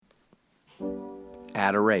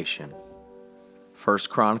Adoration. 1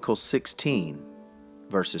 Chronicles 16,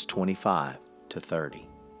 verses 25 to 30.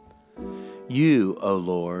 You, O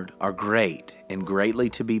Lord, are great and greatly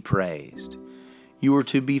to be praised. You are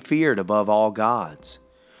to be feared above all gods.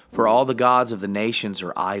 For all the gods of the nations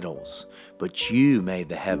are idols, but you made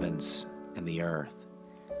the heavens and the earth.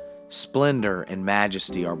 Splendor and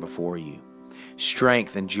majesty are before you.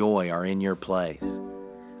 Strength and joy are in your place.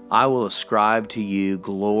 I will ascribe to you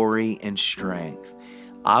glory and strength.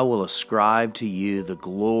 I will ascribe to you the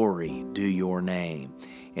glory due your name,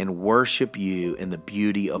 and worship you in the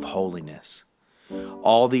beauty of holiness.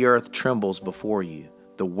 All the earth trembles before you.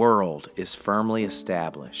 The world is firmly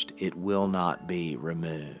established. It will not be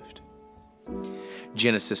removed.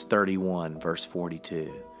 Genesis 31, verse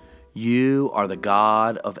 42. You are the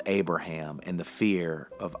God of Abraham and the fear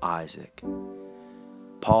of Isaac.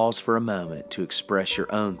 Pause for a moment to express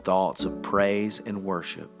your own thoughts of praise and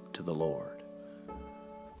worship to the Lord.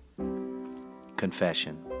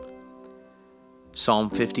 Confession. Psalm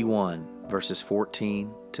 51, verses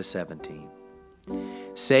 14 to 17.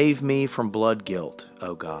 Save me from blood guilt,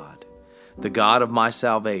 O God, the God of my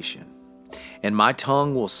salvation, and my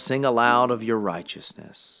tongue will sing aloud of your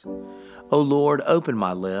righteousness. O Lord, open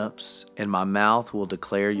my lips, and my mouth will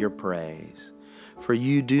declare your praise. For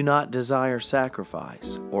you do not desire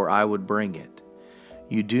sacrifice, or I would bring it.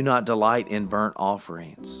 You do not delight in burnt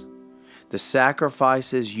offerings. The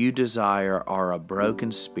sacrifices you desire are a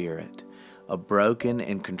broken spirit, a broken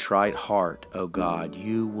and contrite heart, O God,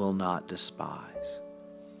 you will not despise.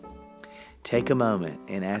 Take a moment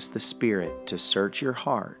and ask the Spirit to search your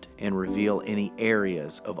heart and reveal any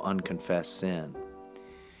areas of unconfessed sin.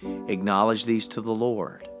 Acknowledge these to the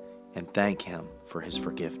Lord and thank Him for His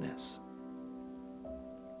forgiveness.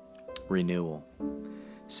 Renewal.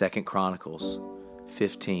 2 Chronicles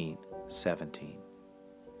 15:17.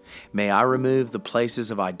 May I remove the places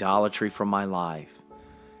of idolatry from my life,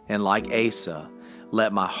 and like Asa,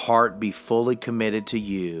 let my heart be fully committed to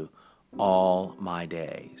you all my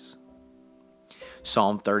days.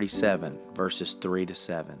 Psalm 37, verses 3 to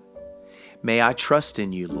 7. May I trust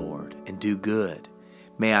in you, Lord, and do good.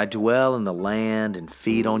 May I dwell in the land and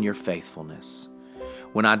feed on your faithfulness.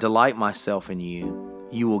 When I delight myself in you,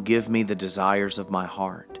 you will give me the desires of my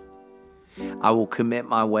heart. I will commit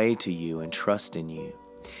my way to you and trust in you,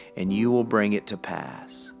 and you will bring it to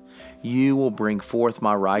pass. You will bring forth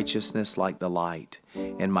my righteousness like the light,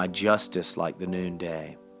 and my justice like the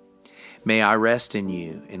noonday. May I rest in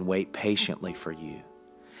you and wait patiently for you.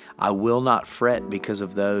 I will not fret because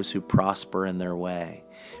of those who prosper in their way,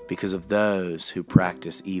 because of those who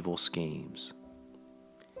practice evil schemes.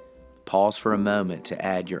 Pause for a moment to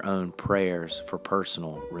add your own prayers for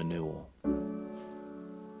personal renewal.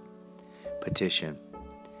 Petition.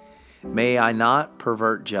 May I not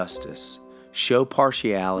pervert justice, show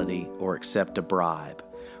partiality, or accept a bribe,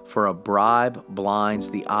 for a bribe blinds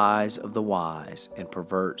the eyes of the wise and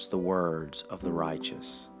perverts the words of the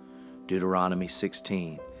righteous. Deuteronomy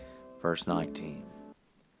 16, verse 19.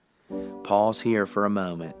 Pause here for a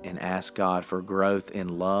moment and ask God for growth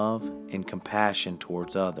in love and compassion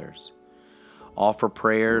towards others. Offer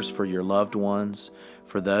prayers for your loved ones,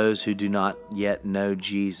 for those who do not yet know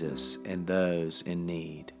Jesus, and those in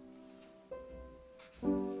need.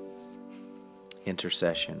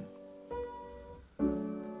 Intercession.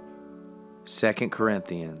 2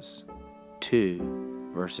 Corinthians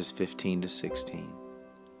 2, verses 15 to 16.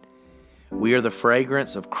 We are the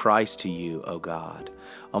fragrance of Christ to you, O God,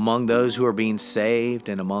 among those who are being saved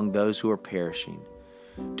and among those who are perishing.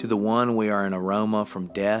 To the one we are an aroma from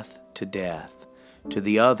death to death, to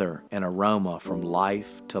the other an aroma from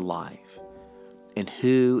life to life. And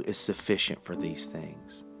who is sufficient for these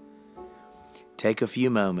things? Take a few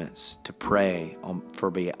moments to pray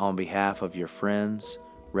on behalf of your friends,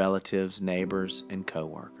 relatives, neighbors, and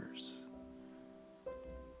co-workers.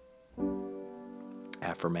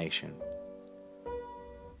 Affirmation.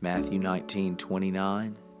 Matthew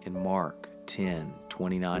 19:29 and Mark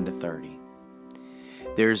 10:29 to 30.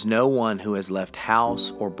 There is no one who has left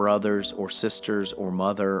house or brothers or sisters or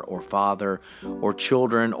mother or father or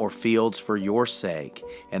children or fields for your sake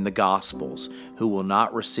and the gospel's who will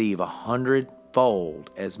not receive 100-fold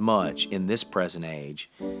as much in this present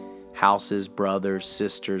age, houses, brothers,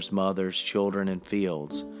 sisters, mothers, children, and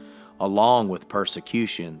fields, along with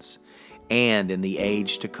persecutions, and in the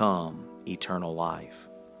age to come, eternal life.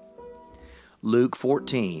 Luke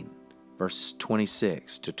 14, verses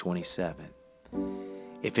 26 to 27.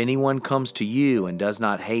 If anyone comes to you and does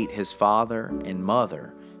not hate his father and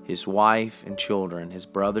mother, his wife and children, his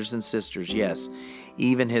brothers and sisters, yes,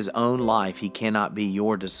 even his own life, he cannot be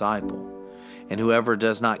your disciple. and whoever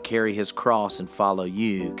does not carry his cross and follow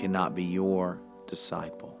you cannot be your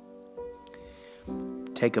disciple.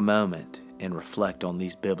 Take a moment and reflect on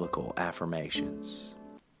these biblical affirmations.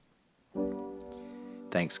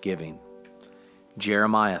 Thanksgiving.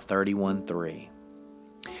 Jeremiah 31:3.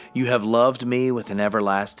 You have loved me with an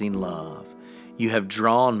everlasting love. You have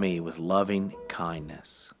drawn me with loving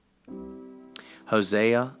kindness.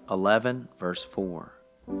 Hosea 11, verse 4.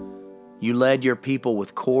 You led your people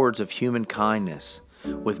with cords of human kindness,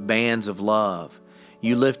 with bands of love.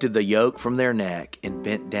 You lifted the yoke from their neck and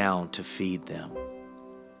bent down to feed them.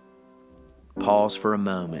 Pause for a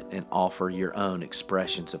moment and offer your own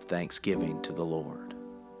expressions of thanksgiving to the Lord.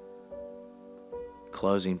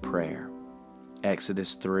 Closing prayer.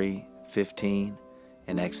 Exodus 3:15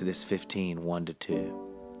 and Exodus 15:1-2.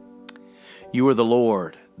 You are the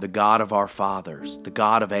Lord, the God of our fathers, the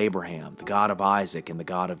God of Abraham, the God of Isaac, and the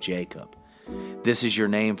God of Jacob. This is your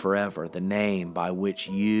name forever, the name by which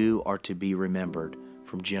you are to be remembered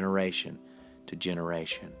from generation to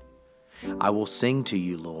generation. I will sing to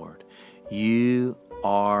you, Lord. You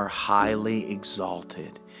are highly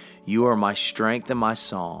exalted. You are my strength and my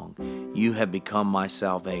song. You have become my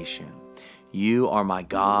salvation. You are my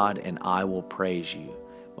God, and I will praise you,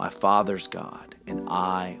 my Father's God, and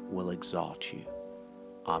I will exalt you.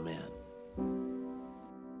 Amen.